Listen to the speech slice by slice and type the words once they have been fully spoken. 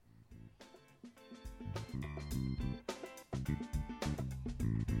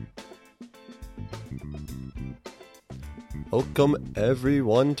Welcome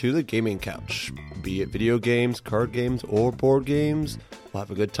everyone to the Gaming Couch. Be it video games, card games, or board games, we'll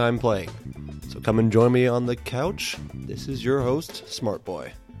have a good time playing. So come and join me on the couch. This is your host, Smart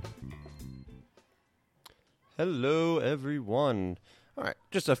Boy. Hello everyone. Alright,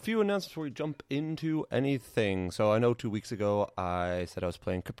 just a few announcements before we jump into anything. So I know 2 weeks ago I said I was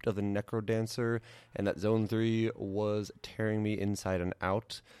playing Crypt of the Necrodancer and that Zone 3 was tearing me inside and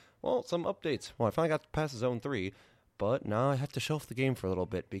out. Well, some updates. Well, I finally got past Zone 3, but now I have to shelf the game for a little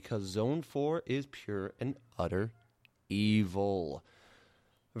bit because Zone 4 is pure and utter evil.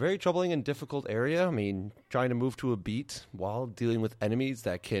 A very troubling and difficult area. I mean, trying to move to a beat while dealing with enemies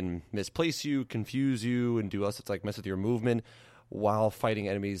that can misplace you, confuse you, and do stuff like mess with your movement while fighting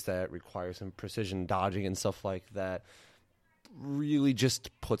enemies that require some precision dodging and stuff like that really just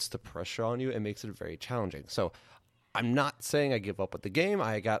puts the pressure on you and makes it very challenging. So I'm not saying I give up with the game.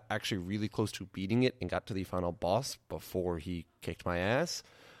 I got actually really close to beating it and got to the final boss before he kicked my ass.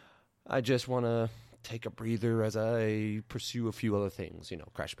 I just want to take a breather as I pursue a few other things,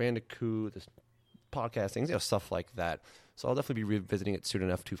 Crash Bandicoot, this podcast things, stuff like that. So I'll definitely be revisiting it soon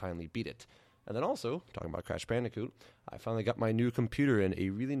enough to finally beat it. And then also, talking about Crash Bandicoot, I finally got my new computer in a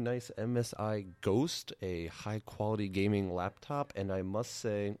really nice MSI Ghost, a high-quality gaming laptop, and I must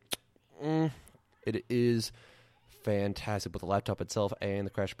say, it is fantastic, both the laptop itself and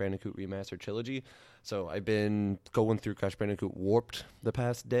the Crash Bandicoot Remastered Trilogy. So I've been going through Crash Bandicoot Warped the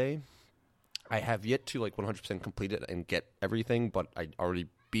past day. I have yet to 100% complete it and get everything, but I already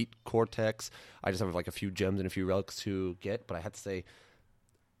beat Cortex. I just have a few gems and a few relics to get, but I have to say,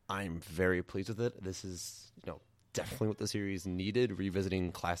 I'm very pleased with it. This is, definitely what the series needed,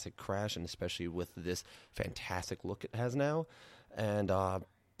 revisiting classic Crash, and especially with this fantastic look it has now. And,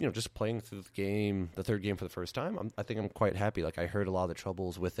 just playing through the game, the third game for the first time, I think I'm quite happy. I heard a lot of the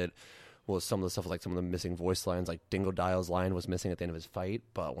troubles with it was some of the stuff, some of the missing voice lines, Dingo Dial's line was missing at the end of his fight,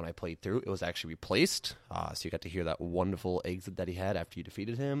 but when I played through, it was actually replaced. So you got to hear that wonderful exit that he had after you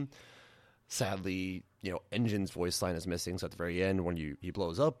defeated him. Sadly, Engine's voice line is missing, so at the very end, when he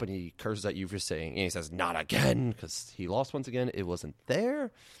blows up and he curses at you for saying, and he says, "Not again," because he lost once again, it wasn't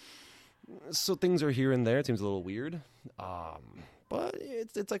there. So things are here and there. It seems a little weird. But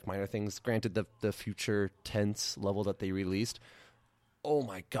it's minor things. Granted, the future tense level that they released, oh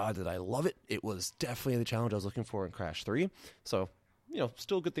my god, did I love it. It was definitely the challenge I was looking for in Crash 3. So,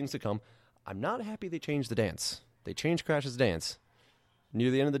 still good things to come. I'm not happy they changed the dance. They changed Crash's dance.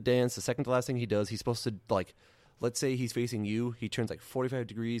 Near the end of the dance, the second to last thing he does, he's supposed to, let's say he's facing you, he turns 45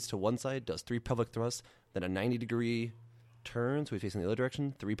 degrees to one side, does 3 pelvic thrusts, then a 90-degree turn, so he's facing the other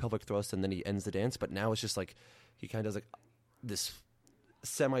direction, 3 pelvic thrusts, and then he ends the dance. But now it's just he kind of does this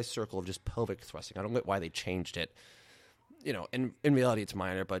semicircle of just pelvic thrusting. I don't get why they changed it. In reality it's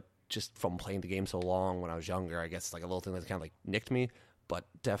minor, but just from playing the game so long when I was younger, I guess a little thing that kind of nicked me. But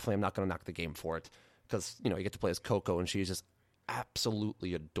definitely I'm not going to knock the game for it, because, you get to play as Coco, and she's just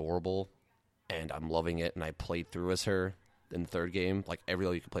absolutely adorable, and I'm loving it. And I played through as her in the third game. Every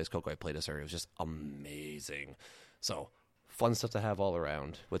level you could play as Coco, I played as her. It was just amazing. So fun stuff to have all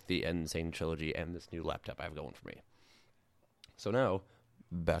around with the Insane Trilogy and this new laptop I have going for me. So now,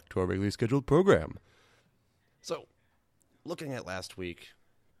 back to our regularly scheduled program. So, looking at last week,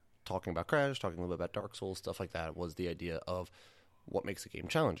 talking about Crash, talking a little bit about Dark Souls, stuff like that, was the idea of what makes a game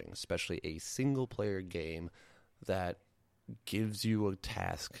challenging, especially a single-player game that gives you a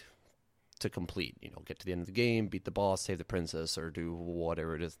task to complete. Get to the end of the game, beat the boss, save the princess, or do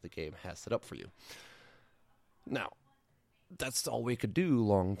whatever it is the game has set up for you. Now, that's all we could do a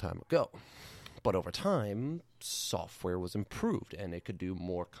long time ago. But over time, software was improved, and it could do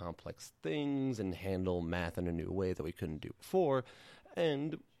more complex things and handle math in a new way that we couldn't do before,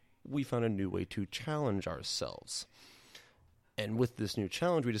 and we found a new way to challenge ourselves. And with this new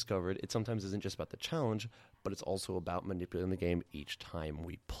challenge, we discovered it sometimes isn't just about the challenge, but it's also about manipulating the game each time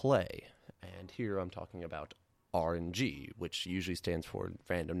we play. And here I'm talking about RNG, which usually stands for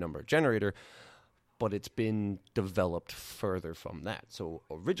Random Number Generator, but it's been developed further from that. So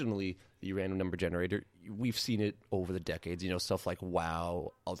originally, the Random Number Generator, we've seen it over the decades. Stuff like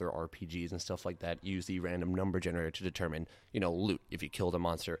WoW, other RPGs and stuff like that use the Random Number Generator to determine, loot. If you killed a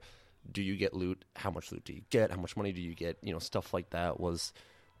monster, do you get loot? How much loot do you get? How much money do you get? Stuff like that was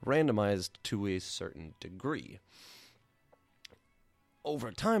randomized to a certain degree.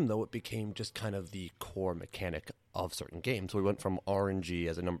 Over time, though, it became just kind of the core mechanic of certain games. So we went from RNG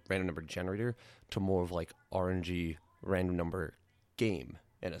as a random number generator to more of RNG random number game,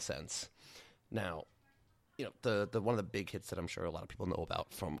 in a sense. Now, the one of the big hits that I'm sure a lot of people know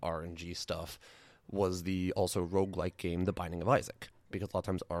about from RNG stuff was the also roguelike game, The Binding of Isaac, because a lot of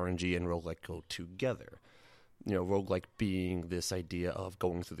times RNG and roguelike go together. roguelike being this idea of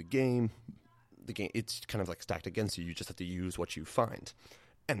going through the game. The game, it's kind of like stacked against you. You just have to use what you find.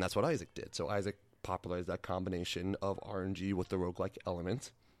 And that's what Isaac did. So Isaac popularized that combination of RNG with the roguelike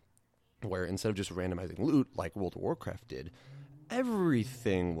element, where instead of just randomizing loot like World of Warcraft did,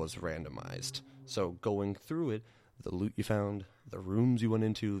 everything was randomized. So going through it, the loot you found, the rooms you went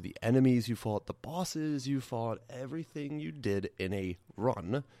into, the enemies you fought, the bosses you fought, everything you did in a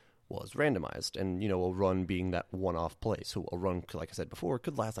run was randomized. And, a run being that one-off play. So a run, like I said before,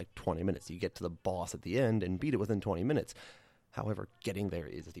 could last like 20 minutes. You get to the boss at the end and beat it within 20 minutes. However, getting there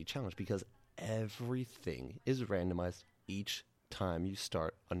is the challenge because everything is randomized each time you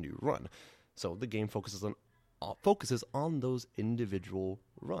start a new run. So the game focuses on those individual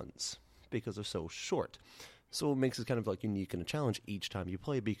runs because they're so short. So it makes it kind of like unique and a challenge each time you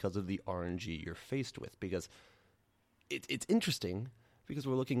play because of the RNG you're faced with. Because it's interesting because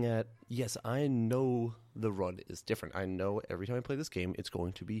we're looking at, yes, I know the run is different. I know every time I play this game, it's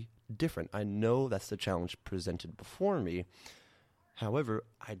going to be different. I know that's the challenge presented before me. However,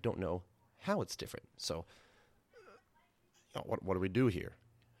 I don't know how it's different. So what do we do here?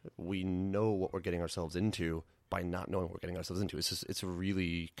 We know what we're getting ourselves into by not knowing what we're getting ourselves into. It's a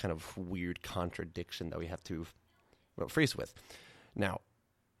really kind of weird contradiction that we have to face with. Now,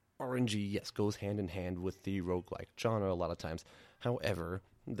 RNG, yes, goes hand in hand with the roguelike genre a lot of times. However,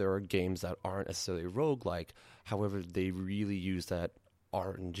 there are games that aren't necessarily roguelike. However, they really use that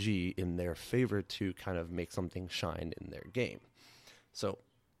RNG in their favor to kind of make something shine in their game. So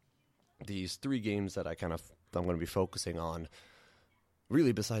these three games that I'm going to be focusing on,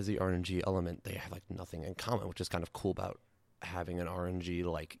 really besides the RNG element, they have like nothing in common, which is kind of cool about having an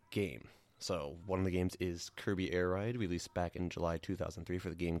RNG-like game. So one of the games is Kirby Air Ride, released back in July 2003 for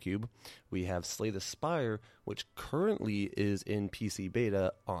the GameCube. We have Slay the Spire, which currently is in PC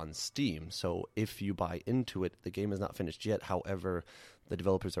beta on Steam. So if you buy into it, the game is not finished yet. However, the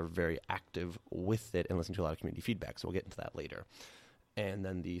developers are very active with it and listen to a lot of community feedback, so we'll get into that later. And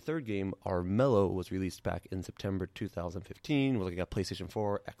then the third game, Armello, was released back in September 2015. We're looking at PlayStation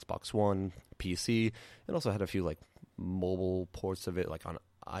 4, Xbox One, PC, and also had a few like mobile ports of it, like on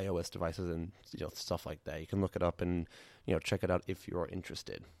iOS devices and stuff like that. You can look it up and check it out if you're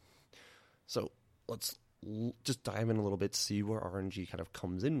interested. So let's just dive in a little bit, see where RNG kind of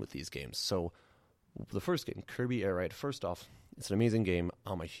comes in with these games. So the first game, Kirby Air Ride. First off, it's an amazing game.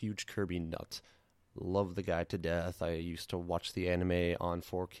 I'm a huge Kirby nut. Love the guy to death. I used to watch the anime on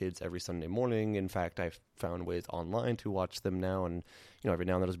 4Kids every Sunday morning. In fact, I've found ways online to watch them now, and every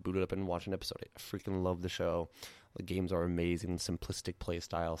now and then I just boot it up and watch an episode. I freaking love the show. The games are amazing. Simplistic play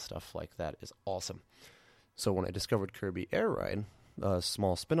style stuff like that is awesome. So when I discovered Kirby Air Ride, a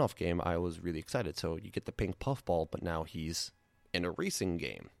small spin-off game, I was really excited. So you get the pink puffball, but now he's in a racing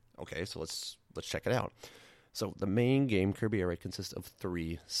game. Okay, so let's check it out. So the main game, Kirby Air Ride, consists of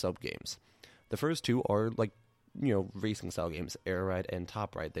 3 sub-games. The first 2 are like, racing style games, Air Ride and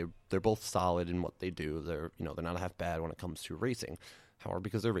Top Ride. They're both solid in what they do. They're not half bad when it comes to racing. However,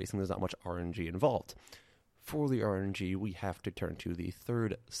 because they're racing, there's not much RNG involved. For the RNG, we have to turn to the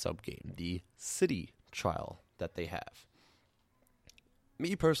third sub-game, the City Trial that they have.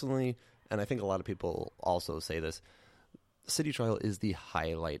 Me personally, and I think a lot of people also say this, City Trial is the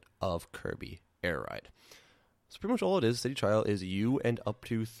highlight of Kirby Air Ride. So pretty much all it is, City Trial, is you and up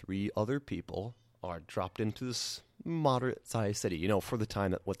to 3 other people are dropped into this moderate-sized city. For the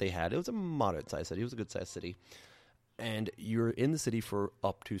time that what they had, it was a moderate-sized city. It was a good-sized city. And you're in the city for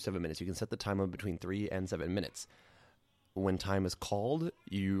up to 7 minutes. You can set the timer between 3 and 7 minutes. When time is called,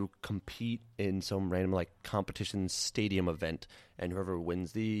 you compete in some random competition stadium event, and whoever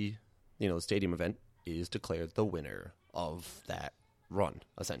wins the stadium event is declared the winner of that run,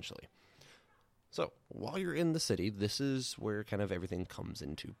 essentially. So, while you're in the city, this is where kind of everything comes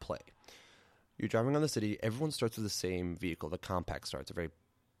into play. You're driving on the city, everyone starts with the same vehicle, the Compact Star. It's a very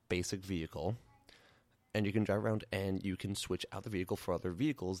basic vehicle, and you can drive around and you can switch out the vehicle for other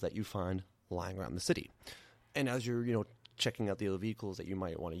vehicles that you find lying around the city. And as you're, checking out the other vehicles that you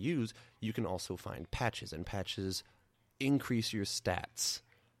might want to use, you can also find patches, and patches increase your stats.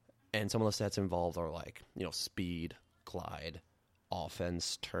 And some of the stats involved are speed, glide,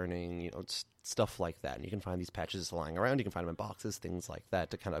 offense, turning, stuff like that. And you can find these patches lying around. You can find them in boxes, things like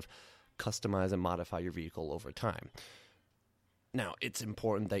that, to kind of customize and modify your vehicle over time. Now, it's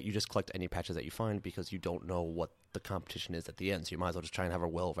important that you just collect any patches that you find because you don't know what the competition is at the end, so you might as well just try and have a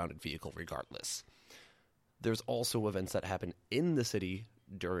well-rounded vehicle regardless. There's also events that happen in the city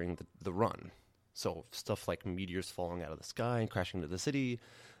during the run. So stuff like meteors falling out of the sky and crashing into the city.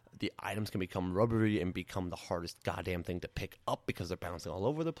 The items can become rubbery and become the hardest goddamn thing to pick up because they're bouncing all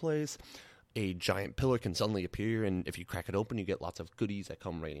over the place. a giant pillar can suddenly appear, and if you crack it open, you get lots of goodies that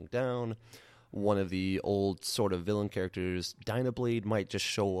come raining down. One of the old sort of villain characters, Dynablade, might just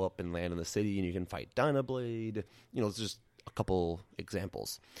show up and land in the city, and you can fight Dynablade. It's just a couple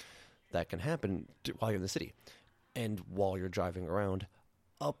examples that can happen while you're in the city. And while you're driving around,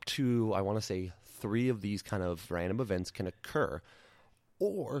 up to, I want to say, 3 of these kind of random events can occur.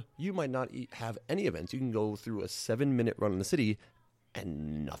 Or you might not have any events. You can go through a 7-minute run in the city,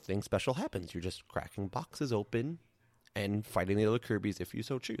 and nothing special happens. You're just cracking boxes open and fighting the other Kirbys if you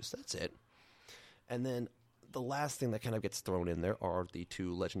so choose. That's it. And then the last thing that kind of gets thrown in there are the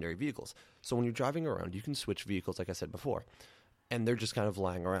 2 legendary vehicles. So when you're driving around, you can switch vehicles, like I said before, and they're just kind of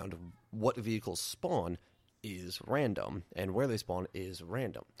lying around. What vehicles spawn is random, and where they spawn is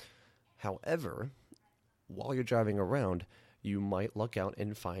random. However, while you're driving around, you might luck out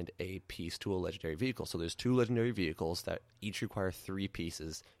and find a piece to a legendary vehicle. So there's 2 legendary vehicles that each require 3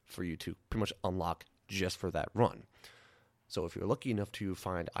 pieces for you to pretty much unlock just for that run. So if you're lucky enough to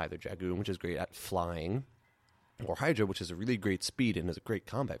find either Dragoon, which is great at flying, or Hydra, which is a really great speed and is a great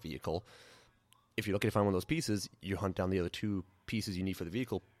combat vehicle, if you're lucky to find one of those pieces, you hunt down the other 2 pieces you need for the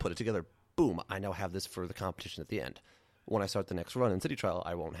vehicle, put it together, boom, I now have this for the competition at the end. When I start the next run in City Trial,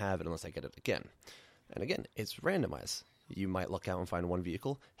 I won't have it unless I get it again. And again, it's randomized. You might luck out and find one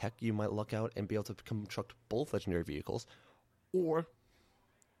vehicle. Heck, you might luck out and be able to construct both legendary vehicles. Or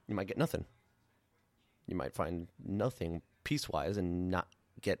you might get nothing. You might find nothing piece-wise and not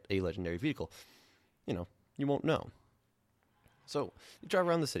get a legendary vehicle. You won't know. So you drive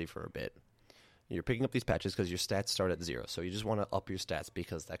around the city for a bit. You're picking up these patches because your stats start at 0. So you just want to up your stats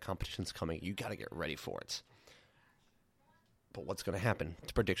because that competition's coming. You got to get ready for it. But what's going to happen?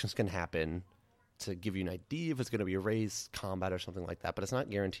 Predictions can happen to give you an idea if it's going to be a race, combat, or something like that. But it's not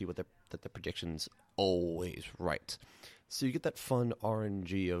guaranteed that the prediction's always right. So you get that fun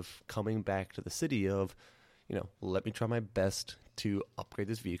RNG of coming back to the city of, let me try my best to upgrade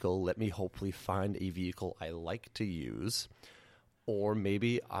this vehicle. Let me hopefully find a vehicle I like to use. Or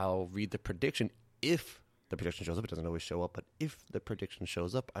maybe I'll read the prediction. If the prediction shows up, it doesn't always show up, but if the prediction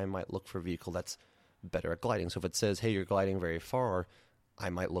shows up, I might look for a vehicle that's better at gliding. So if it says, hey, you're gliding very far,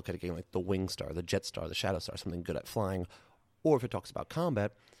 I might look at a game like the Wing Star, the Jet Star, the Shadow Star, something good at flying. Or if it talks about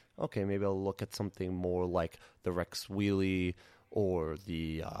combat, okay, maybe I'll look at something more like the Rex Wheelie or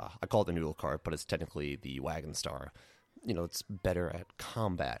the, I call it the Noodle Cart, but it's technically the Wagon Star. It's better at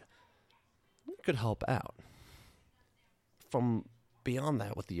combat. It could help out. From beyond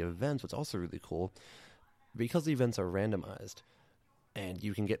that, with the events, what's also really cool, because the events are randomized and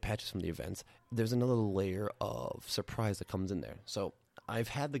you can get patches from the events, there's another layer of surprise that comes in there. So I've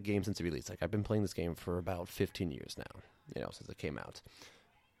had the game since it released. I've been playing this game for about 15 years now, since it came out.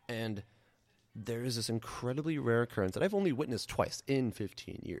 And there is this incredibly rare occurrence that I've only witnessed twice in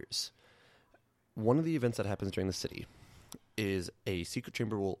 15 years. One of the events that happens during the city is a secret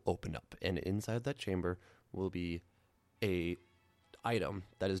chamber will open up, and inside that chamber will be a item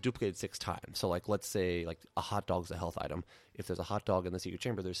that is duplicated 6 times. So let's say a hot dog's a health item. If there's a hot dog in the secret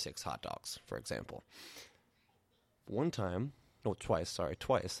chamber, there's 6 hot dogs, for example.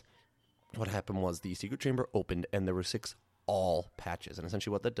 Twice. What happened was the secret chamber opened and there were 6 all patches. And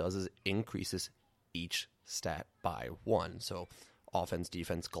essentially what that does is it increases each stat by 1. So offense,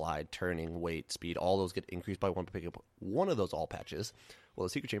 defense, glide, turning, weight, speed, all those get increased by 1 by picking up one of those all patches. Well,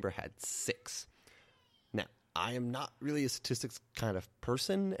 the secret chamber had 6. Now, I am not really a statistics kind of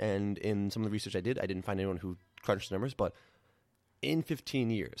person, and in some of the research I did, I didn't find anyone who crunched the numbers, but in 15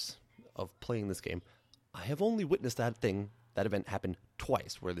 years of playing this game, I have only witnessed that event happen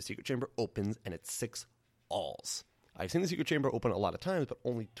twice, where the secret chamber opens and it's 6 alls. I've seen the secret chamber open a lot of times, but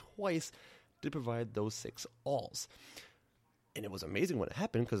only twice did provide those 6 alls. And it was amazing when it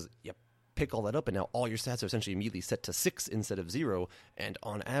happened, because you pick all that up, and now all your stats are essentially immediately set to 6 instead of 0, and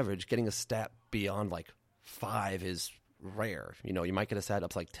on average, getting a stat beyond 5 is rare. You might get a stat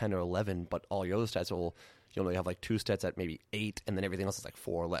up to 10 or 11, but all your other stats you only have 2 stats at maybe 8, and then everything else is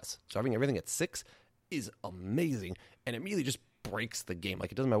 4 or less. So having everything at 6 is amazing, and it immediately just breaks the game.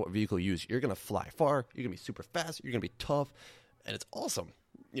 It doesn't matter what vehicle you use. You're going to fly far, you're going to be super fast, you're going to be tough, and it's awesome.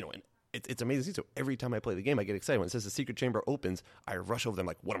 And it's amazing. So every time I play the game, I get excited. When it says the secret chamber opens, I rush over them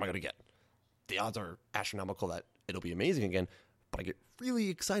what am I going to get? The odds are astronomical that it'll be amazing again, but I get really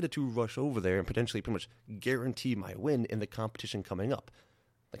excited to rush over there and potentially pretty much guarantee my win in the competition coming up.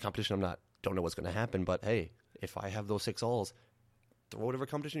 The competition don't know what's going to happen, but hey, if I have those 6 alls, throw whatever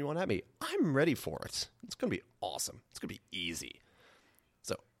competition you want at me. I'm ready for it. It's going to be awesome. It's going to be easy.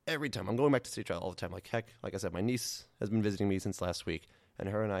 So every time, I'm going back to City Trial all the time. Heck, like I said, my niece has been visiting me since last week, and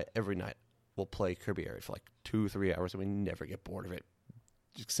her and I, every night, will play Kirby Air for 2-3 hours, and we never get bored of it.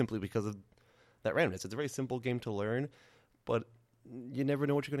 Just simply because of that randomness. It's a very simple game to learn, but you never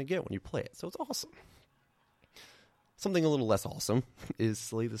know what you're going to get when you play it. So it's awesome. Something a little less awesome is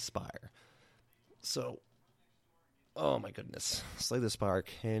Slay the Spire. So, oh my goodness. Slay the Spire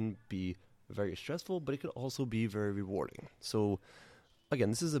can be very stressful, but it could also be very rewarding. So, again,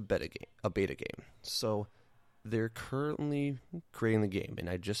 this is a beta game. So, they're currently creating the game, and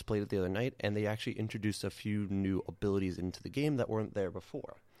I just played it the other night, and they actually introduced a few new abilities into the game that weren't there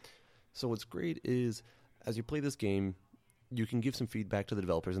before. So what's great is, as you play this game, you can give some feedback to the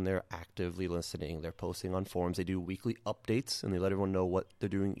developers, and they're actively listening. They're posting on forums. They do weekly updates, and they let everyone know what they're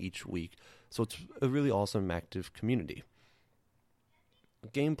doing each week. So it's a really awesome, active community.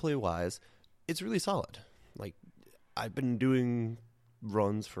 Gameplay-wise, it's really solid. Like, I've been doing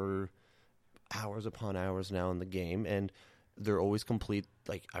runs for hours upon hours now in the game, and they're always complete.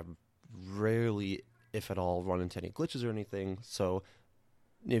 Like, I rarely, if at all, run into any glitches or anything. So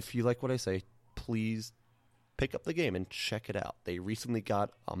if you like what I say, please pick up the game and check it out. They recently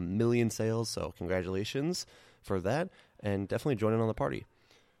got 1 million sales, so congratulations for that, and definitely join in on the party.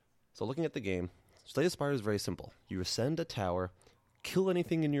 So looking at the game, Slay the Spire is very simple. You ascend a tower, kill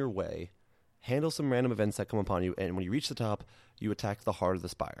anything in your way, handle some random events that come upon you, and when you reach the top, you attack the heart of the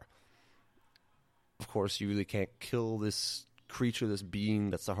spire. Of course, you really can't kill this creature, this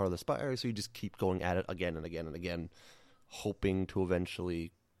being that's the heart of the spire, so you just keep going at it again and again and again, hoping to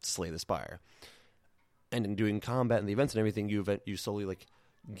eventually slay the spire. And in doing combat and the events and everything, you slowly like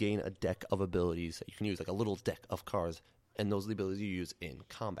gain a deck of abilities that you can use, like a little deck of cards, and those are the abilities you use in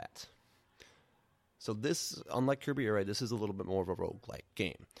combat. So this, unlike Kirby Air Ride, this is a little bit more of a roguelike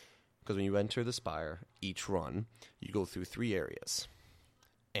game. Because when you enter the spire, each run, you go through 3 areas.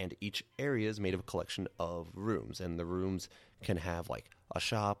 And each area is made of a collection of rooms. And the rooms can have like a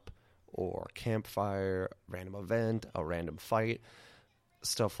shop or a campfire, random event, a random fight,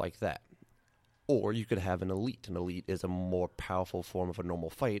 stuff like that. Or you could have an elite. An elite is a more powerful form of a normal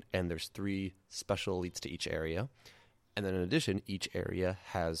fight, and there's 3 special elites to each area. And then in addition, each area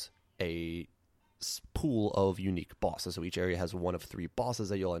has a pool of unique bosses. So each area has one of 3 bosses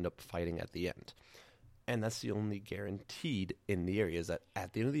that you'll end up fighting at the end. And that's the only guaranteed in the area, is that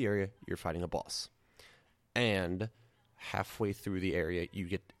at the end of the area, you're fighting a boss. And halfway through the area, you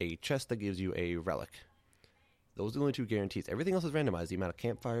get a chest that gives you a relic. Those are the only 2 guarantees. Everything else is randomized. The amount of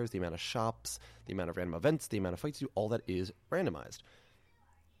campfires, the amount of shops, the amount of random events, the amount of fights you do, all that is randomized.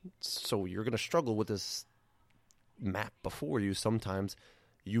 So you're going to struggle with this map before you. Sometimes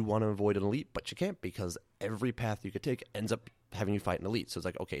you want to avoid an elite, but you can't, because every path you could take ends up having you fight an elite. So it's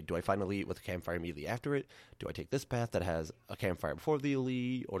like, okay, do I fight an elite with a campfire immediately after it? Do I take this path that has a campfire before the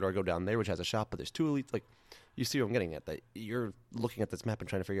elite? Or do I go down there, which has a shop, but there's 2 elites? Like, you see what I'm getting at, that you're looking at this map and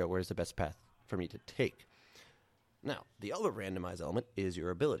trying to figure out where's the best path for me to take. Now, the other randomized element is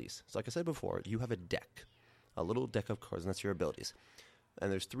your abilities. So like I said before, you have a deck, a little deck of cards, and that's your abilities. And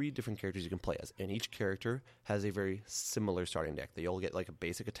there's 3 different characters you can play as, and each character has a very similar starting deck. They all get like a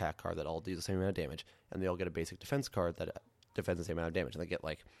basic attack card that all do the same amount of damage, and they all get a basic defense card that defends the same amount of damage. And they get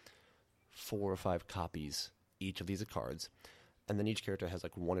like 4 or 5 copies each of these cards. And then each character has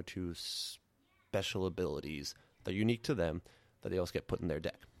like 1 or 2 special abilities that are unique to them that they also get put in their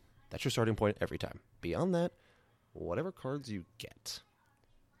deck. That's your starting point every time. Beyond that, whatever cards you get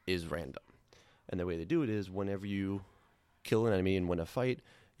is random. And the way they do it is, whenever you kill an enemy and win a fight,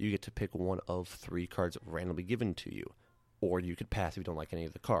 you get to pick 1 of 3 cards randomly given to you. Or you could pass if you don't like any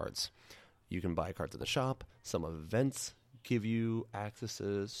of the cards. You can buy cards at the shop. Some events give you access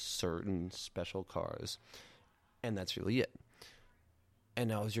to certain special cards. And that's really it. And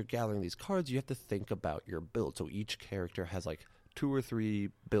now as you're gathering these cards, you have to think about your build. So each character has like 2 or 3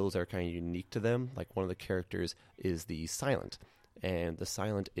 builds that are kind of unique to them. Like one of the characters is the Silent. And the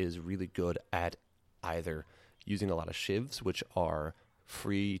Silent is really good at either using a lot of shivs, which are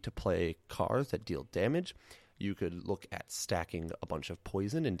free-to-play cards that deal damage. You could look at stacking a bunch of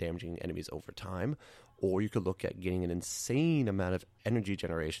poison and damaging enemies over time, or you could look at getting an insane amount of energy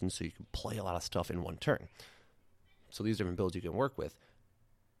generation so you can play a lot of stuff in one turn. So these different builds you can work with.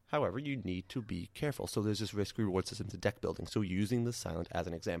 However, you need to be careful. So there's this risk-reward system to deck building. So using the Silent as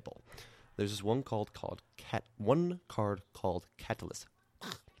an example, there's this one card called Catalyst.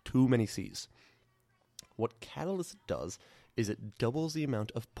 Too many C's. What Catalyst does is it doubles the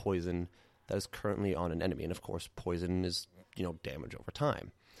amount of poison that is currently on an enemy. And of course, poison is, damage over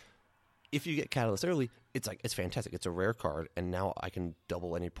time. If you get Catalyst early, it's fantastic. It's a rare card, and now I can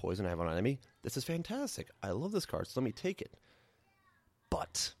double any poison I have on an enemy. This is fantastic. I love this card, so let me take it.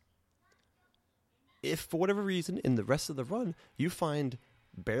 But if for whatever reason in the rest of the run you find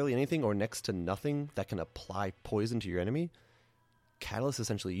barely anything or next to nothing that can apply poison to your enemy, Catalyst is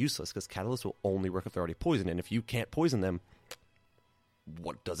essentially useless because Catalyst will only work if they're already poisoned. And if you can't poison them,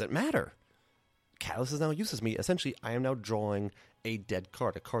 what does it matter? Catalyst is now useless to me. Essentially, I am now drawing a dead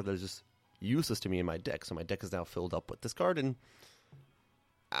card, a card that is just useless to me in my deck. So my deck is now filled up with this card, and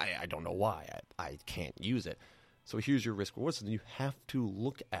I don't know why. I can't use it. So here's your risk reward system you have to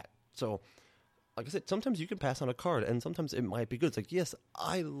look at. So, like I said, sometimes you can pass on a card, and sometimes it might be good. It's like, yes,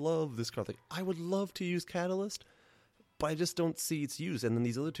 I love this card. Like, I would love to use Catalyst, but I just don't see its use. And then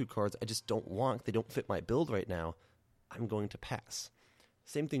these other two cards I just don't want. They don't fit my build right now. I'm going to pass.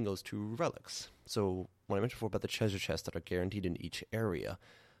 Same thing goes to relics. So when I mentioned before about the treasure chests that are guaranteed in each area,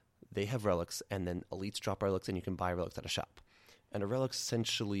 they have relics, and then elites drop relics, and you can buy relics at a shop. And the relics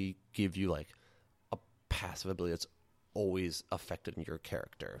essentially give you like a passive ability that's always affected in your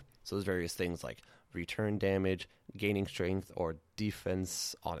character. So there's various things like return damage, gaining strength or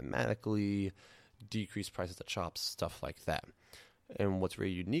defense automatically, decreased prices at shops, stuff like that. And what's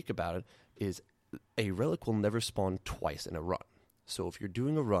very unique about it is a relic will never spawn twice in a run. So if you're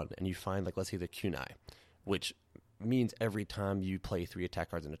doing a run and you find, like, let's say the kunai, which means every time you play 3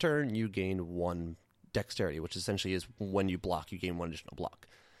 attack cards in a turn, you gain 1 dexterity, which essentially is when you block, you gain 1 additional block.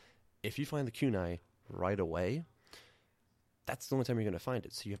 If you find the kunai right away, that's the only time you're going to find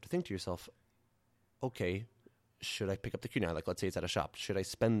it. So you have to think to yourself, okay, should I pick up the kunai? Like, let's say it's at a shop. Should I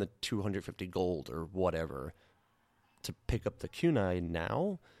spend the 250 gold or whatever to pick up the kunai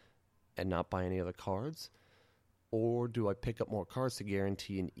now and not buy any other cards? Or do I pick up more cards to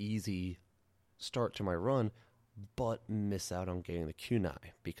guarantee an easy start to my run, but miss out on getting the kunai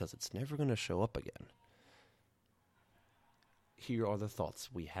because it's never going to show up again? Here are the thoughts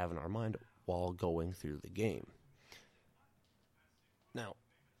we have in our mind while going through the game. Now,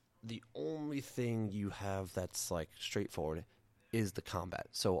 the only thing you have that's like straightforward is the combat.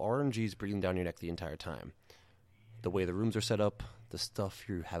 So RNG is breathing down your neck the entire time. The way the rooms are set up, the stuff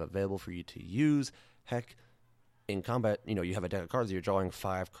you have available for you to use, heck, in combat, you have a deck of cards, you're drawing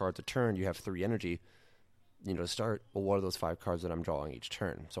 5 cards a turn, you have 3 energy, to start. Well, what are those 5 cards that I'm drawing each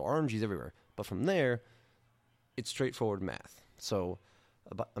turn? So RNG is everywhere. But from there, it's straightforward math. So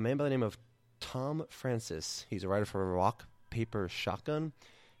a man by the name of Tom Francis, he's a writer for Rock, Paper, Shotgun.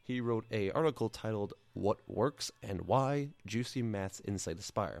 He wrote an article titled What Works and Why Juicy Maths in Slay the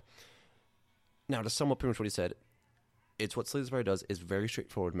Spire. Now, to sum up pretty much what he said, it's what Slay the Spire does is very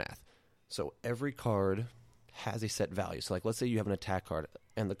straightforward math. So every card has a set value. So like, let's say you have an attack card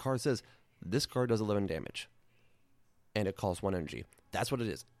and the card says this card does 11 damage and it costs 1 energy. That's what it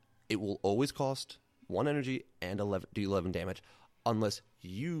is. It will always cost 1 energy and do 11 damage unless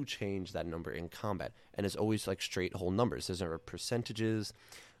you change that number in combat. And it's always like straight whole numbers. There's never percentages,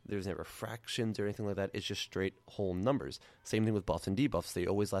 there's never fractions or anything like that. It's just straight whole numbers. Same thing with buffs and debuffs. They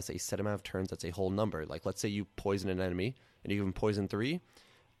always last a set amount of turns. That's a whole number. Like, let's say you poison an enemy and you give them poison 3,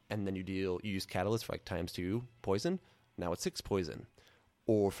 and then you use Catalyst for like times 2 poison. Now it's 6 poison.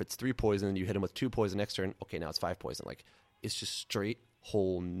 Or if it's 3 poison, you hit them with 2 poison next turn. Okay, now it's 5 poison. Like, it's just straight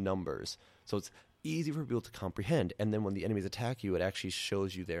whole numbers. So it's easy for people to comprehend. And then when the enemies attack you, it actually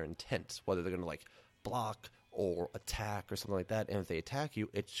shows you their intent, whether they're going to like block or attack or something like that. And if they attack you,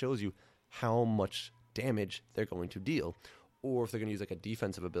 it shows you how much damage they're going to deal. Or if they're going to use like a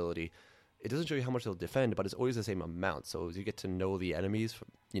defensive ability, it doesn't show you how much they'll defend, but it's always the same amount. So as you get to know the enemies,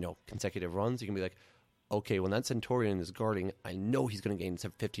 consecutive runs, you can be like, okay, when that Centaurian is guarding, I know he's going to gain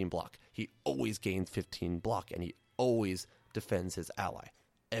 15 block. He always gains 15 block, and he always defends his ally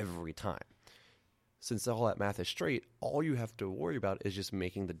every time. Since all that math is straight, all you have to worry about is just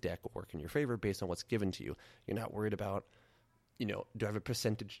making the deck work in your favor based on what's given to you. You're not worried about, do I have a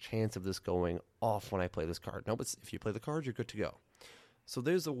percentage chance of this going off when I play this card? No, but if you play the card, you're good to go. So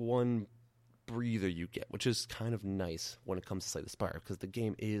there's the one breather you get, which is kind of nice when it comes to Slay the Spire, because the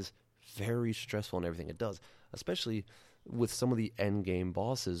game is very stressful in everything it does, especially with some of the end game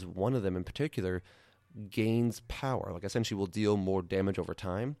bosses. One of them in particular gains power, like essentially will deal more damage over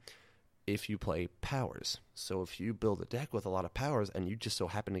time if you play powers. So if you build a deck with a lot of powers and you just so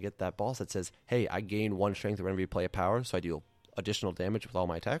happen to get that boss that says, hey, I gain 1 strength whenever you play a power, so I deal additional damage with all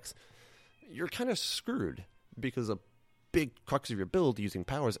my attacks, you're kind of screwed, because a big crux of your build using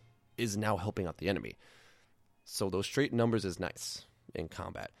powers is now helping out the enemy. So those straight numbers is nice in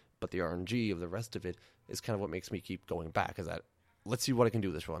combat, but the RNG of the rest of it is kind of what makes me keep going back, is that let's see what I can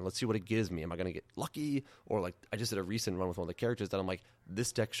do this run. Let's see what it gives me. Am I going to get lucky? Or like I just did a recent run with one of the characters that I'm like,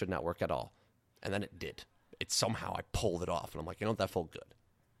 this deck should not work at all. And then it did. It somehow I pulled it off. And I'm like, that felt good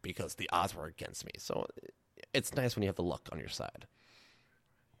because the odds were against me. So it's nice when you have the luck on your side.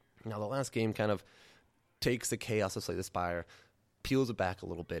 Now the last game kind of takes the chaos of Slay the Spire, peels it back a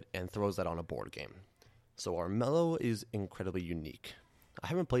little bit, and throws that on a board game. So Armello is incredibly unique. I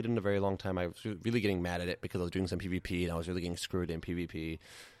haven't played it in a very long time. I was really getting mad at it because I was doing some PvP and I was really getting screwed in PvP.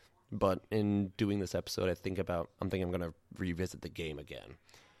 But in doing this episode, I'm thinking I'm going to revisit the game again.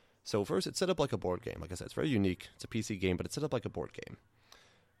 So first, it's set up like a board game. Like I said, it's very unique. It's a PC game, but it's set up like a board game.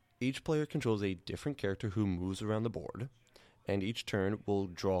 Each player controls a different character who moves around the board, and each turn will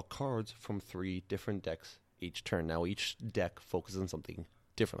draw cards from 3 different decks each turn. Now, each deck focuses on something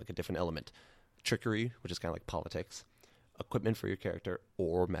different, like a different element. Trickery, which is kind of like politics, equipment for your character,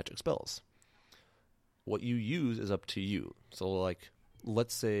 or magic spells. What you use is up to you. So, like,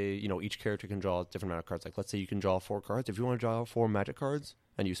 let's say, each character can draw a different amount of cards. Like, let's say you can draw 4 cards. If you want to draw 4 magic cards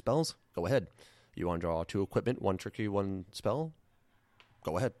and use spells, go ahead. You want to draw 2 equipment, 1 trickery, 1 spell,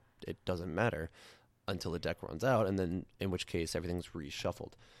 go ahead. It doesn't matter until the deck runs out, and then in which case everything's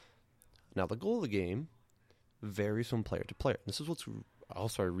reshuffled. Now, the goal of the game varies from player to player. This is what's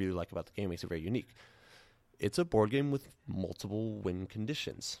also I really like about the game, makes it very unique. It's a board game with multiple win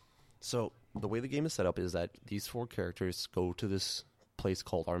conditions. So the way the game is set up is that these 4 characters go to this place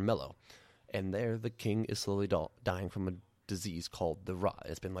called Armello, and there the king is slowly dying from a disease called the rot.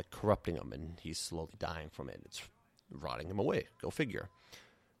 It's been like corrupting him, and he's slowly dying from it. It's rotting him away. Go figure.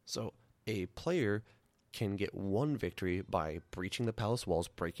 So a player can get 1 victory by breaching the palace walls,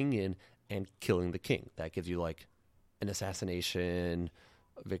 breaking in, and killing the king. That gives you like an assassination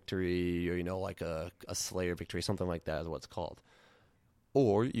victory, or like a slayer victory, something like that is what it's called.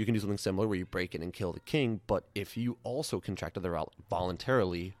 Or you can do something similar where you break in and kill the king, but if you also contracted the rot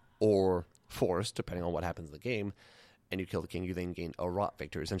voluntarily or forced, depending on what happens in the game, and you kill the king, you then gain a rot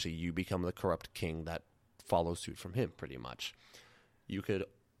victory. Essentially, you become the corrupt king that follows suit from him, pretty much. You could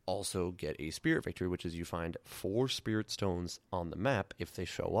also get a spirit victory, which is you find 4 spirit stones on the map if they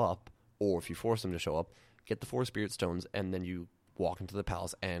show up, or if you force them to show up, get the 4 spirit stones, and then you walk into the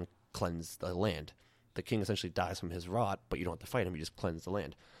palace and cleanse the land. The king essentially dies from his rot, but you don't have to fight him, you just cleanse the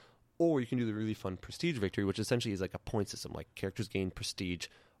land. Or you can do the really fun prestige victory, which essentially is like a point system. Like, characters gain prestige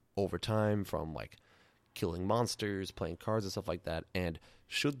over time from like killing monsters, playing cards and stuff like that, and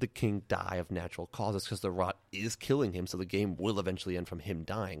should the king die of natural causes, because the rot is killing him, so the game will eventually end from him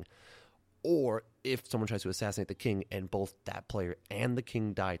dying. Or if someone tries to assassinate the king and both that player and the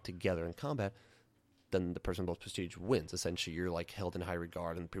king die together in combat, then the person with most prestige wins. Essentially, you're like held in high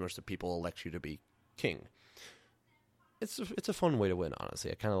regard, and pretty much the people elect you to be king. It's a fun way to win,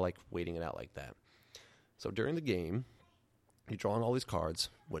 honestly. I kind of like waiting it out like that. So during the game, you draw on all these cards,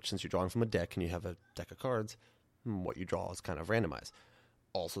 which, since you're drawing from a deck and you have a deck of cards, what you draw is kind of randomized.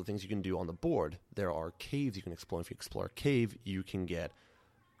 Also, things you can do on the board. There are caves you can explore. If you explore a cave, you can get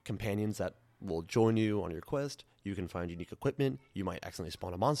companions that will join you on your quest. You can find unique equipment. You might accidentally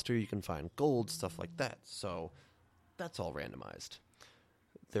spawn a monster. You can find gold, stuff like that. So that's all randomized.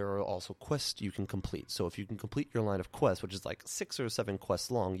 There are also quests you can complete. So if you can complete your line of quests, which is like 6 or 7 quests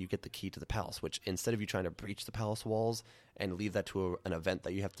long, you get the key to the palace, which instead of you trying to breach the palace walls and leave that to an event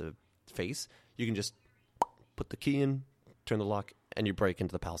that you have to face, you can just put the key in, turn the lock, and you break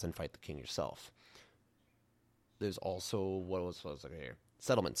into the palace and fight the king yourself. There's also, what was here?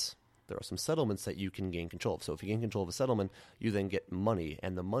 Settlements. There are some settlements that you can gain control of. So if you gain control of a settlement, you then get money,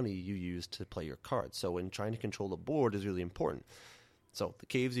 and the money you use to play your cards. So in trying to control the board is really important. So the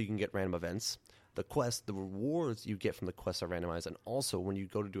caves, you can get random events. The quest, the rewards you get from the quests are randomized. And also, when you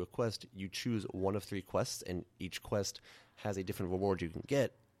go to do a quest, you choose one of 3 quests, and each quest has a different reward you can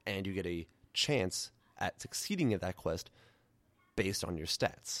get, and you get a chance at succeeding at that quest based on your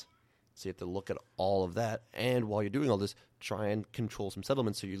stats. So you have to look at all of that, and while you're doing all this, try and control some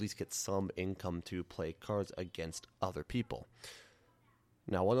settlements so you at least get some income to play cards against other people.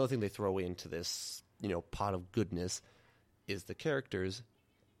 Now, one other thing they throw into this, pot of goodness is the characters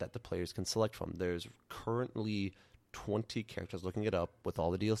that the players can select from. There's currently 20 characters, looking it up with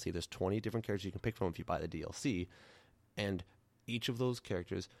all the DLC. There's 20 different characters you can pick from if you buy the DLC, and each of those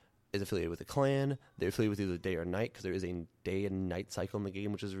characters is affiliated with a clan. They're affiliated with either day or night, because there is a day and night cycle in the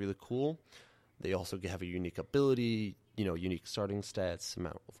game, which is really cool. They also have a unique ability, unique starting stats,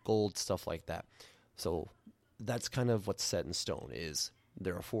 amount of gold, stuff like that. So that's kind of what's set in stone. Is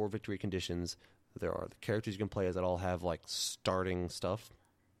there are 4 victory conditions. There are the characters you can play as that all have like starting stuff.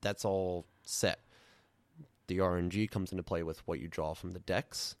 That's all set. The RNG comes into play with what you draw from the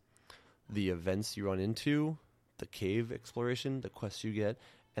decks, the events you run into, the cave exploration, the quests you get,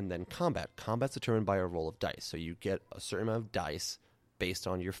 and then combat. Combat's determined by a roll of dice. So you get a certain amount of dice based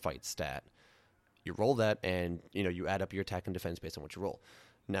on your fight stat. You roll that, and you add up your attack and defense based on what you roll.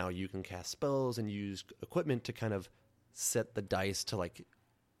 Now you can cast spells and use equipment to kind of set the dice to like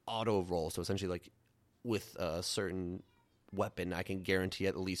auto roll. So essentially, like with a certain weapon, I can guarantee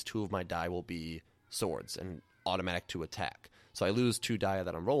at least 2 of my die will be swords and automatic to attack. So I lose 2 die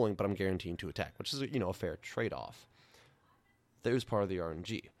that I'm rolling, but I'm guaranteeing to attack, which is, a fair trade-off. There's part of the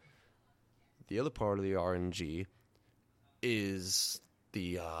RNG. The other part of the RNG is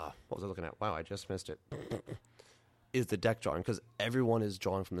the, what was I looking at? Wow, I just missed it. Is the deck drawing, because everyone is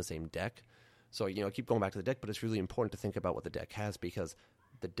drawing from the same deck. So, I keep going back to the deck, but it's really important to think about what the deck has, because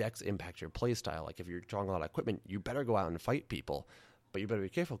the decks impact your play style. Like, if you're drawing a lot of equipment, you better go out and fight people. But you better be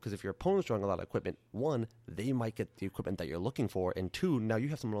careful, because if your opponent's drawing a lot of equipment, 1, they might get the equipment that you're looking for, and 2, now you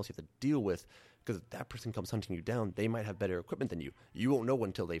have someone else you have to deal with, because if that person comes hunting you down, they might have better equipment than you. You won't know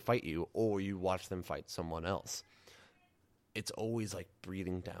until they fight you, or you watch them fight someone else. It's always like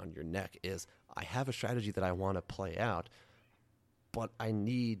breathing down your neck is, I have a strategy that I want to play out, but I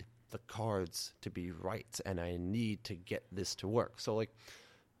need the cards to be right, and I need to get this to work. So, like,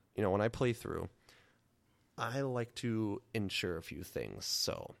 when I play through, I like to ensure a few things.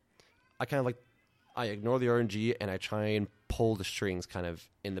 So I ignore the RNG, and I try and pull the strings kind of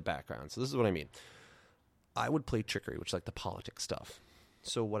in the background. So this is what I mean. I would play trickery, which is like the politics stuff.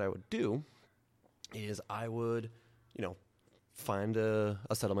 So what I would do is I would, find a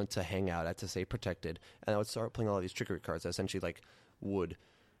settlement to hang out at, to stay protected, and I would start playing all of these trickery cards that essentially, like, would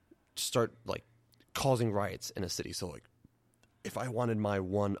start, like, causing riots in a city. So, like, if I wanted my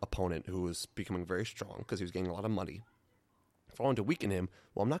one opponent who was becoming very strong because he was getting a lot of money, if I wanted to weaken him,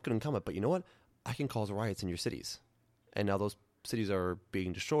 well, I'm not going to come up, but you know what? I can cause riots in your cities. And now those cities are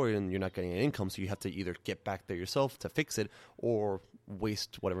being destroyed and you're not getting any income, so you have to either get back there yourself to fix it or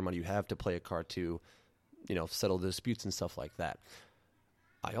waste whatever money you have to play a card to, settle the disputes and stuff like that.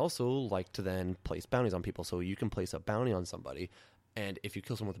 I also like to then place bounties on people, so you can place a bounty on somebody, and if you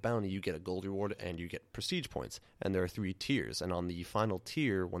kill someone with a bounty, you get a gold reward and you get prestige points. And there are 3 tiers, and on the final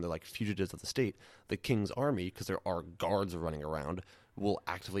tier, when they're like fugitives of the state, the king's army, because there are guards running around, will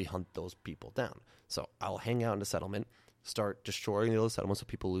actively hunt those people down. So I'll hang out in a settlement, start destroying the other settlements so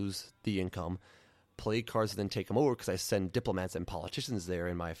people lose the income, play cards and then take them over because I send diplomats and politicians there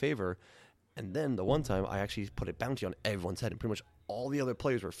in my favor. And then the one time I actually put a bounty on everyone's head, and pretty much all the other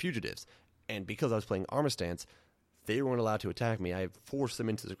players were fugitives. And because I was playing Armor Stance, they weren't allowed to attack me. I forced them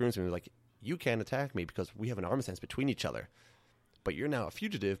into the agreement and was like, you can't attack me because we have an Armor Stance between each other. But you're now a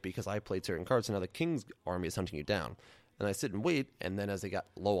fugitive because I played certain cards, so now the king's army is hunting you down. And I sit and wait, and then as they got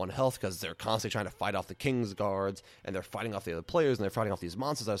low on health, because they're constantly trying to fight off the king's guards, and they're fighting off the other players, and they're fighting off these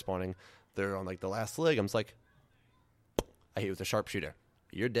monsters that are spawning, they're on, like, the last leg. I'm just like, I hit you with a sharpshooter.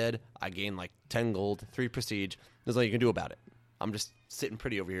 You're dead. I gain, like, 10 gold, 3 prestige. There's nothing you can do about it. I'm just sitting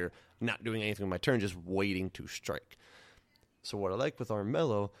pretty over here, not doing anything with my turn, just waiting to strike. So what I like with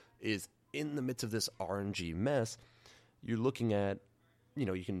Armello is, in the midst of this RNG mess, you're looking at,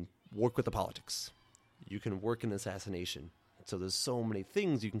 you can work with the politics. You can work in assassination. So there's so many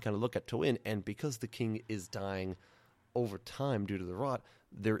things you can kind of look at to win. And because the king is dying over time due to the rot,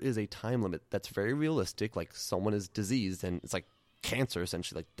 there is a time limit that's very realistic. Like, someone is diseased, and it's like cancer,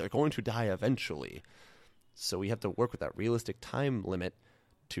 essentially. Like, they're going to die eventually. So we have to work with that realistic time limit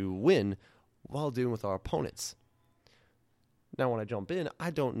to win while dealing with our opponents. Now, when I jump in,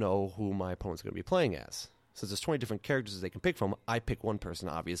 I don't know who my opponent's going to be playing as. Since there's 20 different characters they can pick from, I pick one person,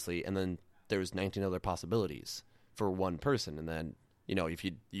 obviously, and then there's 19 other possibilities for one person. And then, if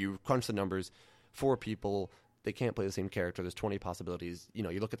you crunch the numbers, 4 people, they can't play the same character. There's 20 possibilities. You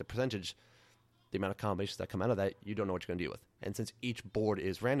look at the percentage, the amount of combinations that come out of that, you don't know what you're going to deal with. And since each board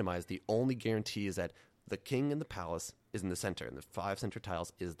is randomized, the only guarantee is that the king in the palace is in the center, and the 5 center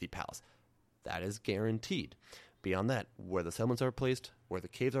tiles is the palace. That is guaranteed. Beyond that, where the settlements are placed, where the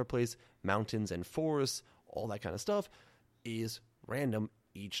caves are placed, mountains and forests, all that kind of stuff is random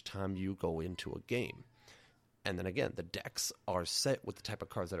each time you go into a game. And then again, the decks are set with the type of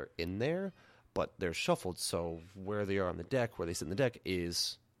cards that are in there, but they're shuffled, so where they are on the deck, where they sit in the deck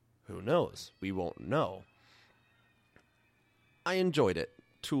is, who knows? We won't know. I enjoyed it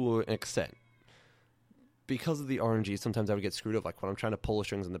to an extent. Because of the RNG, sometimes I would get screwed up, like when I'm trying to pull the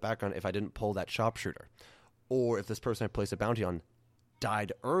strings in the background, if I didn't pull that sharpshooter. Or if this person I placed a bounty on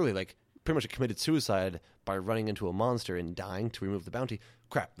died early, like pretty much committed suicide by running into a monster and dying to remove the bounty,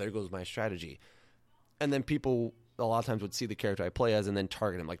 crap, there goes my strategy. And then people a lot of times would see the character I play as and then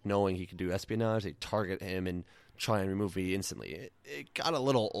target him, like knowing he could do espionage, they target him and try and remove me instantly. It got a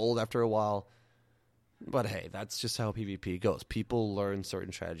little old after a while, but hey, that's just how PvP goes. People learn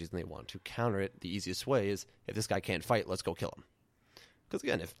certain strategies and they want to counter it. The easiest way is, if this guy can't fight, let's go kill him. Because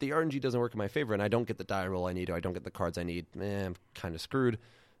again, if the RNG doesn't work in my favor and I don't get the die roll I need or I don't get the cards I need, I'm kind of screwed.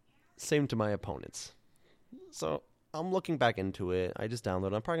 Same to my opponents. So I'm looking back into it. I just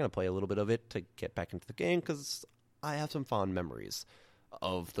downloaded. I'm probably going to play a little bit of it to get back into the game because I have some fond memories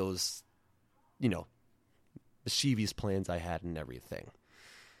of those mischievous plans I had and everything.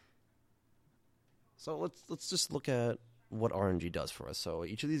 So let's just look at what RNG does for us. So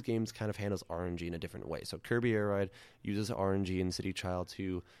each of these games kind of handles RNG in a different way. So Kirby Air Ride uses RNG in City Child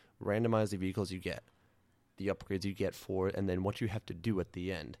to randomize the vehicles you get, the upgrades you get for it, and then what you have to do at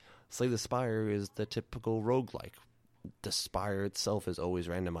the end. Slay the Spire is the typical roguelike. The Spire itself is always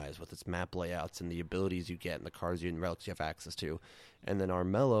randomized with its map layouts and the abilities you get and the cards and relics you have access to. And then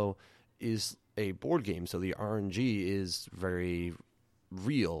Armello is a board game, so the RNG is very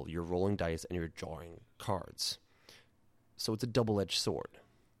real. You're rolling dice and you're drawing cards. So it's a double-edged sword.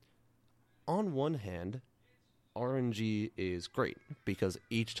 On one hand, RNG is great because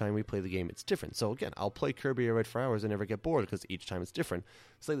each time we play the game, it's different. So again, I'll play Kirby Air Ride for hours and never get bored because each time it's different.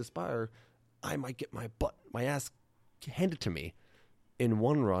 Slay the Spire, I might get my ass handed to me in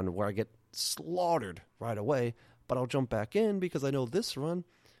one run where I get slaughtered right away, but I'll jump back in because I know this run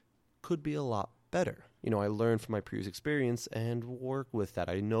could be a lot better. I learned from my previous experience and work with that.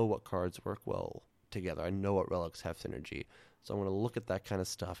 I know what cards work well together. I know what relics have synergy. So I'm going to look at that kind of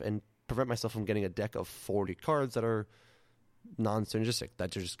stuff and prevent myself from getting a deck of 40 cards that are non-synergistic,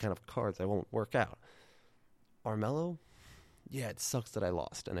 that are just kind of cards that won't work out. Armello, yeah, it sucks that I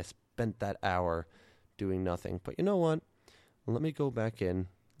lost, and I spent that hour doing nothing. But you know what? Let me go back in.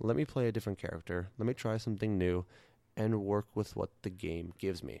 Let me play a different character. Let me try something new and work with what the game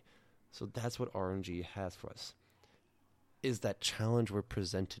gives me. So that's what RNG has for us, is that challenge we're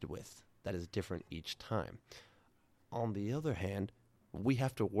presented with that is different each time. On the other hand, we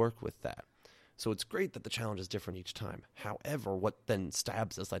have to work with that. So it's great that the challenge is different each time. However, what then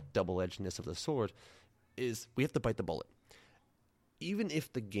stabs us, that double-edgedness of the sword, is we have to bite the bullet. Even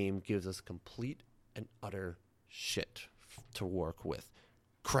if the game gives us complete and utter shit to work with,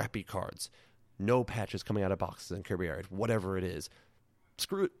 crappy cards, no patches coming out of boxes in Kirby Air Ride, whatever it is,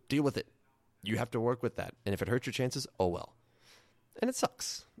 screw it, deal with it. You have to work with that. And if it hurts your chances, oh well. And it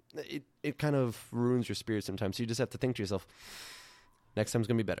sucks. It kind of ruins your spirit sometimes. So you just have to think to yourself, next time's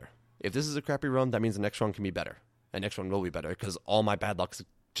going to be better. If this is a crappy run, that means the next run can be better. And next run will be better because all my bad luck's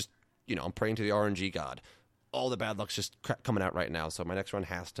just, I'm praying to the RNG god. All the bad luck's just coming out right now. So my next run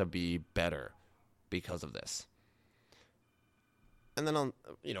has to be better because of this. And then on,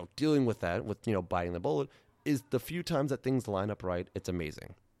 dealing with that, with, biting the bullet, is the few times that things line up right, it's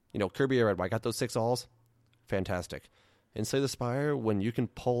amazing. Kirby Air Ride, I got those 6 alls, fantastic. In Slay the Spire, when you can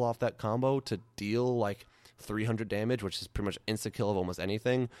pull off that combo to deal like 300 damage, which is pretty much insta-kill of almost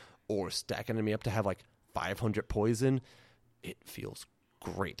anything, or stack an enemy up to have like 500 poison, it feels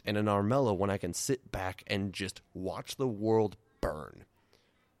great. And in Armello, when I can sit back and just watch the world burn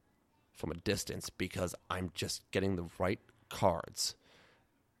from a distance because I'm just getting the right cards,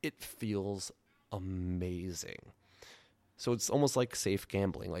 it feels amazing. So it's almost like safe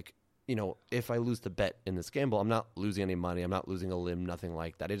gambling. Like, if I lose the bet in this gamble, I'm not losing any money. I'm not losing a limb, nothing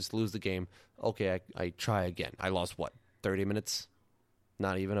like that. I just lose the game. Okay, I try again. I lost, 30 minutes?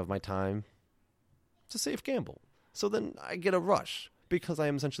 Not even of my time. It's a safe gamble. So then I get a rush because I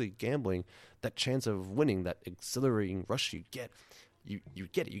am essentially gambling that chance of winning, that exhilarating rush you get. You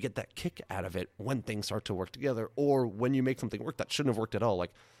get it. You get that kick out of it when things start to work together or when you make something work that shouldn't have worked at all.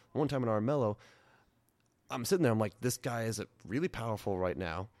 Like one time in Armello, I'm sitting there, I'm like, this guy is really powerful right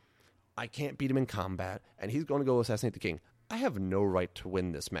now. I can't beat him in combat, and he's going to go assassinate the king. I have no right to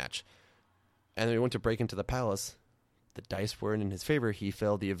win this match. And then he went to break into the palace. The dice weren't in his favor. He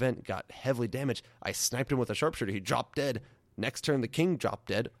failed the event, got heavily damaged. I sniped him with a sharpshooter. He dropped dead. Next turn, the king dropped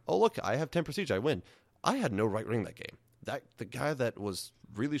dead. Oh, look, I have 10 prestige. I win. I had no right winning that game. The guy that was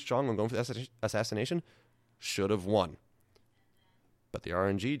really strong on going for the assassination should have won. But the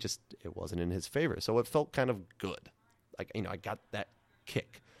RNG it wasn't in his favor. So it felt kind of good. Like, I got that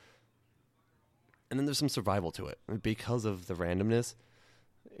kick. And then there's some survival to it. Because of the randomness,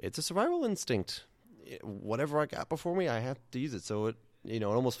 it's a survival instinct. Whatever I got before me, I have to use it. So it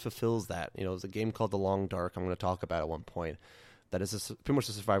almost fulfills that. There's a game called The Long Dark I'm going to talk about at one point. That is pretty much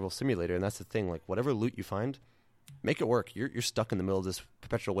a survival simulator. And that's the thing. Like, whatever loot you find, make it work. You're stuck in the middle of this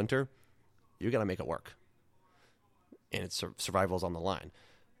perpetual winter. You got to make it work. And it's survival's on the line.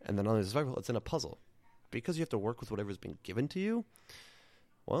 And then not only survival, it's in a puzzle. Because you have to work with whatever's been given to you,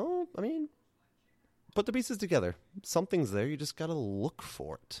 well, put the pieces together. Something's there. You just got to look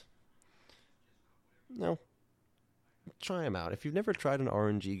for it. No. Try them out. If you've never tried an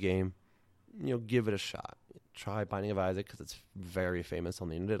RNG game, give it a shot. Try Binding of Isaac because it's very famous on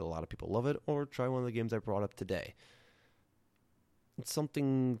the internet. A lot of people love it. Or try one of the games I brought up today. It's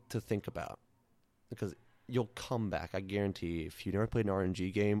something to think about. Because you'll come back. I guarantee if you never played an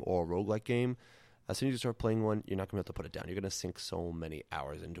RNG game or a roguelike game, as soon as you start playing one, you're not going to be able to put it down. You're going to sink so many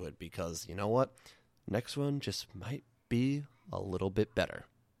hours into it because, you know what? Next one just might be a little bit better.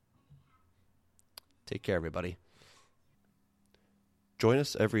 Take care, everybody. Join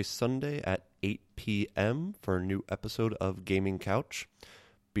us every Sunday at 8 p.m. for a new episode of Gaming Couch.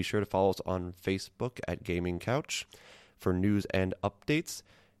 Be sure to follow us on Facebook at Gaming Couch for news and updates.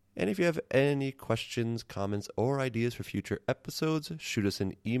 And if you have any questions, comments, or ideas for future episodes, shoot us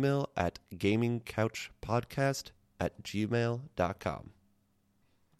an email at gamingcouchpodcast@gmail.com.